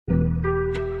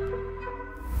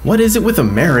What is it with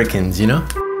Americans, you know?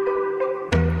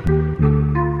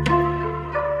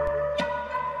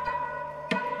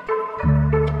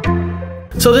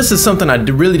 So this is something I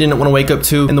really didn't want to wake up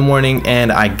to in the morning,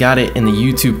 and I got it in the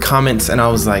YouTube comments, and I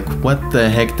was like, what the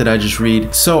heck did I just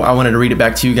read? So I wanted to read it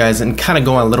back to you guys and kind of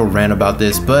go on a little rant about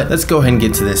this, but let's go ahead and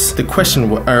get to this. The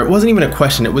question, or it wasn't even a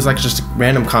question, it was like just a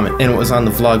random comment, and it was on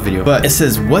the vlog video. But it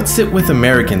says, what's it with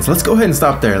Americans? Let's go ahead and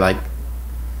stop there. Like,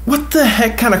 what the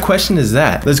heck kind of question is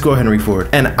that? Let's go ahead and read forward.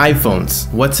 And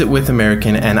iPhones. What's it with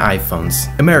Americans and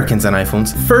iPhones? Americans and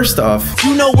iPhones. First off,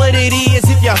 you know what it is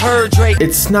if you heard Drake.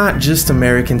 It's not just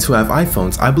Americans who have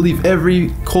iPhones. I believe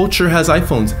every culture has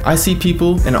iPhones. I see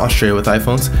people in Australia with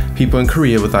iPhones, people in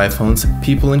Korea with iPhones,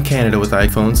 people in Canada with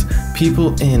iPhones,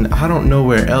 people in I don't know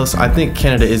where else. I think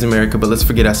Canada is America, but let's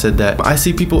forget I said that. I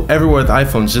see people everywhere with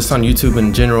iPhones, just on YouTube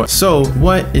in general. So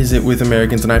what is it with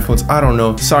Americans and iPhones? I don't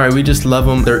know. Sorry, we just love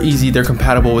them. They're easy, they're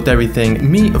compatible with everything.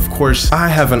 Me, of course, I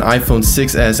have an iPhone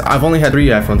 6s. I've only had 3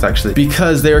 iPhones actually,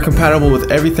 because they are compatible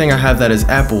with everything I have that is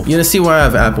Apple. You know, see why I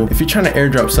have Apple? If you're trying to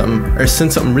airdrop something or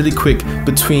send something really quick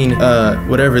between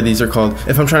whatever these are called,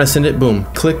 if I'm trying to send it, boom,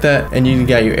 click that and you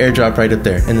got your airdrop right up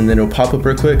there, and then it'll pop up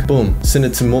real quick, boom, send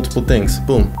it to multiple things,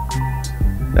 boom.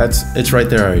 It's right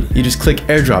there already. You just click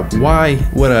airdrop. Why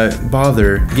would I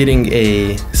bother getting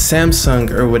a Samsung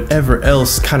or whatever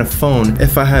else kind of phone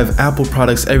if I have Apple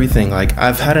products, everything? Like,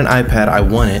 I've had an iPad, I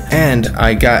want it, and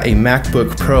I got a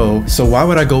MacBook Pro, so why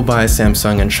would I go buy a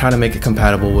Samsung and try to make it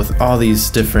compatible with all these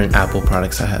different Apple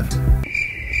products I have?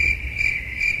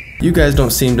 You guys don't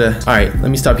seem to, all right,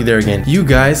 let me stop you there again. You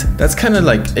guys, that's kind of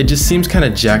like, it just seems kind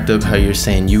of jacked up how you're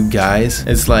saying you guys.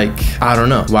 It's like, I don't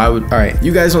know, why would, all right,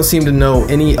 you guys don't seem to know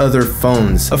any other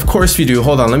phones. Of course you do,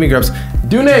 hold on, let me grab some,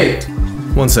 Dune!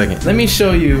 1 second, let me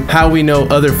show you how we know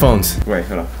other phones. Wait,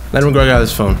 hold on. Let him grab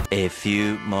this phone. A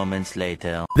few moments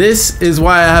later. This is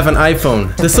why I have an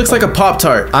iPhone. This looks like a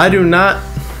Pop-Tart. I do not.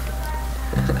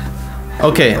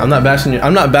 Okay, I'm not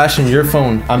bashing your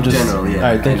phone. I'm just. General, yeah. All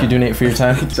right, thank you, Donate, for your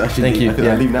time. Thank you.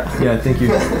 Yeah, leave now. Yeah, thank you.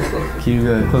 Can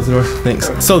you close the door?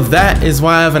 Thanks. So that is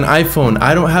why I have an iPhone.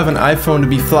 I don't have an iPhone to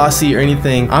be flossy or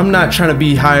anything. I'm not trying to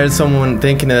be hired someone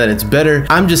thinking that it's better.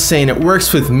 I'm just saying it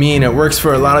works with me and it works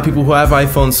for a lot of people who have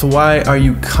iPhones. So why are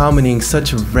you commenting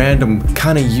such a random,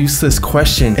 kind of useless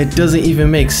question? It doesn't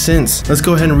even make sense. Let's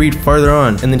go ahead and read farther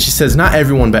on. And then she says, not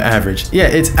everyone, but average. Yeah,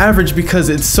 it's average because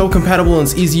it's so compatible and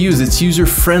it's easy to use. It's user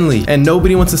friendly, and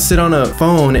nobody wants to sit on a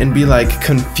phone and be like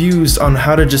confused on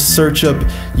how to just search up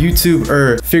YouTube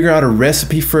or figure out a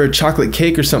recipe for a chocolate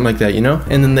cake or something like that, you know?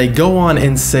 And then they go on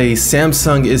and say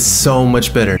Samsung is so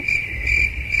much better.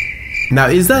 Now,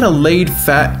 is that a laid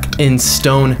fact in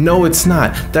stone? No, it's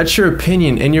not. That's your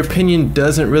opinion, and your opinion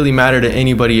doesn't really matter to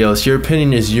anybody else. Your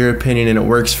opinion is your opinion, and it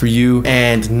works for you,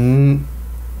 and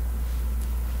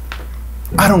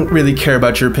I don't really care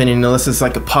about your opinion unless it's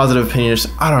like a positive opinion or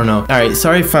I don't know. All right,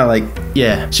 sorry if I like,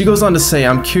 yeah. She goes on to say,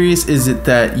 I'm curious, is it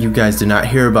that you guys do not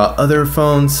hear about other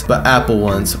phones, but Apple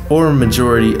ones, or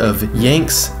majority of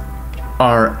Yanks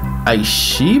are I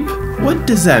sheep? What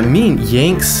does that mean?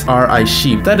 Yanks are I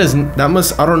sheep? That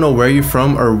must, I don't know where you're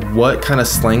from or what kind of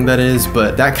slang that is,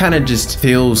 but that kind of just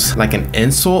feels like an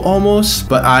insult almost,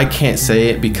 but I can't say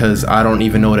it because I don't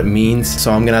even know what it means.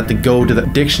 So I'm gonna have to go to the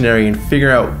dictionary and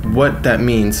figure out what that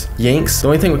means. Yanks, the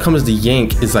only thing that comes to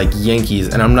yank is like Yankees,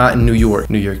 and I'm not in New York.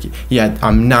 Yeah,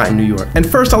 I'm not in New York. And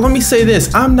first off, let me say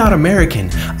this, I'm not American.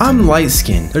 I'm light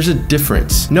skinned. There's a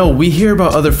difference. No, we hear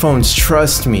about other phones,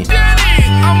 trust me.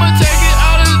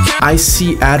 I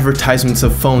see advertisements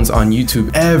of phones on YouTube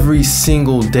every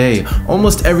single day.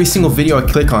 Almost every single video I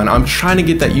click on, I'm trying to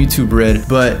get that YouTube red,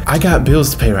 but I got bills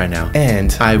to pay right now.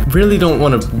 And I really don't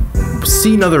want to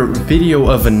see another video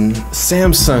of a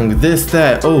Samsung, this,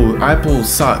 that, oh, Apple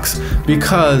sucks,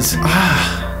 because,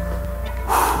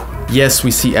 yes,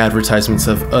 we see advertisements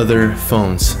of other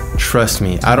phones. Trust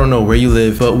me, I don't know where you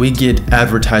live, but we get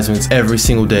advertisements every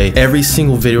single day. Every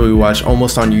single video we watch,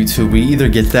 almost on YouTube, we either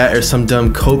get that or some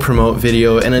dumb co-promote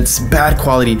video, and it's bad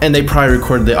quality, and they probably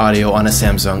recorded the audio on a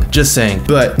Samsung. Just saying.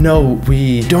 But no,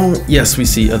 we don't. Yes, we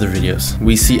see other videos.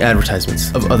 We see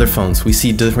advertisements of other phones. We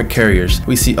see different carriers.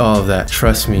 We see all of that.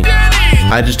 Trust me.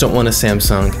 I just don't want a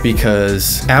Samsung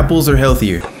because Apples are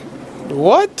healthier.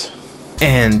 What?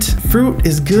 and fruit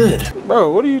is good.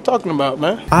 Bro, what are you talking about,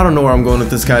 man? I don't know where I'm going with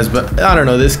this, guys, but I don't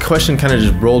know. This question kind of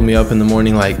just rolled me up in the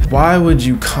morning. Like, why would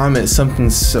you comment something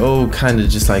so kind of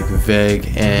just like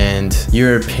vague and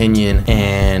your opinion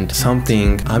and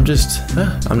something? I'm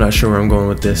not sure where I'm going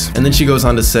with this. And then she goes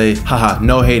on to say, haha,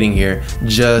 no hating here,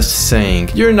 just saying.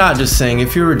 You're not just saying.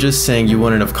 If you were just saying, you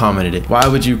wouldn't have commented it. Why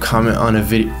would you comment on a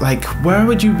video? Like, why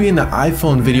would you be in the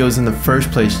iPhone videos in the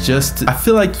first place? I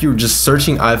feel like you're just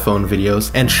searching iPhone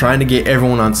videos and trying to get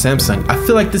everyone on Samsung. I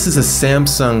feel like this is a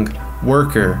Samsung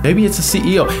worker. Maybe it's a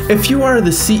CEO. If you are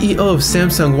the CEO of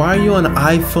Samsung, why are you on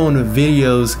iPhone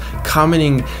videos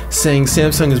commenting saying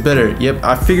Samsung is better? Yep,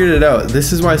 I figured it out.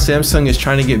 This is why Samsung is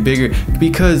trying to get bigger,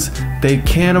 because they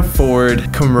can't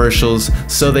afford commercials,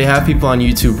 so they have people on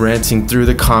YouTube ranting through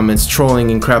the comments, trolling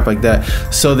and crap like that,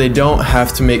 so they don't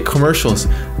have to make commercials.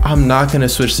 I'm not gonna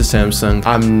switch to Samsung.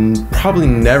 I'm probably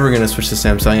never gonna switch to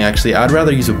Samsung, actually. I'd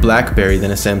rather use a BlackBerry than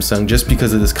a Samsung just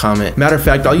because of this comment. Matter of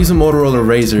fact, I'll use a Motorola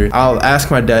Razr. I'll ask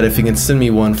my dad if he can send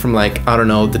me one from, like, I don't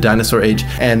know, the dinosaur age,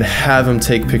 and have him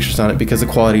take pictures on it because the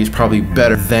quality is probably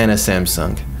better than a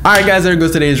Samsung. Alright guys, there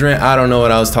goes today's rant. I don't know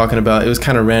what I was talking about. It was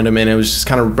kind of random, and it was just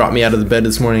kind of brought me out of the bed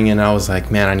this morning, and I was like,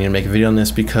 man, I need to make a video on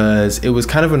this because it was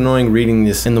kind of annoying reading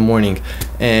this in the morning.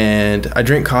 And I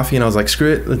drank coffee and I was like,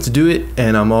 screw it, let's do it.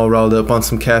 And I'm all riled up on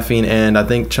some caffeine, and I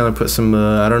think Chandler put some,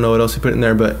 I don't know what else he put in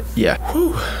there, but yeah.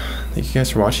 Whew. Thank you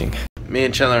guys for watching. Me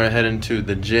and Chandler are heading to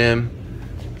the gym.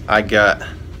 I got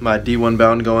my D1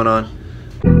 bound going on.